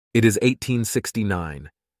It is 1869,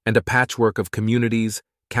 and a patchwork of communities,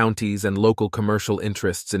 counties, and local commercial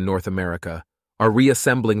interests in North America are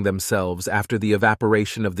reassembling themselves after the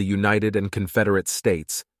evaporation of the United and Confederate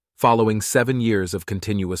States following 7 years of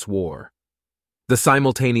continuous war. The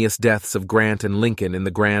simultaneous deaths of Grant and Lincoln in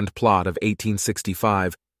the Grand Plot of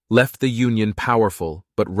 1865 left the Union powerful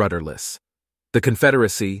but rudderless. The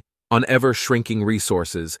Confederacy, on ever-shrinking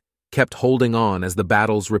resources, kept holding on as the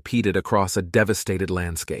battles repeated across a devastated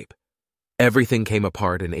landscape. Everything came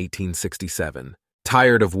apart in 1867.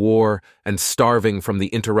 Tired of war and starving from the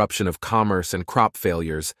interruption of commerce and crop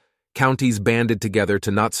failures, counties banded together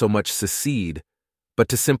to not so much secede, but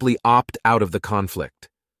to simply opt out of the conflict.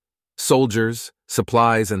 Soldiers,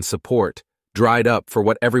 supplies, and support dried up for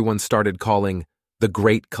what everyone started calling the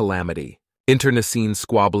Great Calamity. Internecine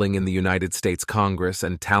squabbling in the United States Congress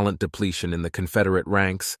and talent depletion in the Confederate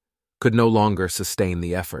ranks could no longer sustain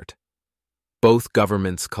the effort. Both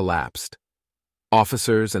governments collapsed.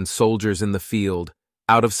 Officers and soldiers in the field,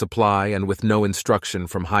 out of supply and with no instruction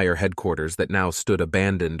from higher headquarters that now stood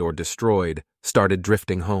abandoned or destroyed, started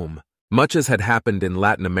drifting home. Much as had happened in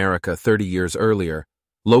Latin America 30 years earlier,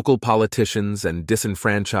 local politicians and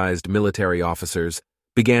disenfranchised military officers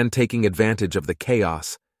began taking advantage of the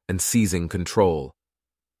chaos and seizing control.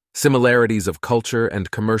 Similarities of culture and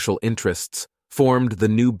commercial interests formed the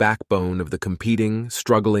new backbone of the competing,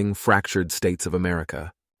 struggling, fractured states of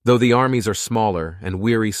America. Though the armies are smaller and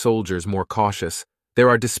weary soldiers more cautious, there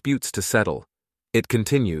are disputes to settle. It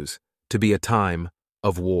continues to be a time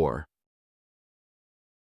of war.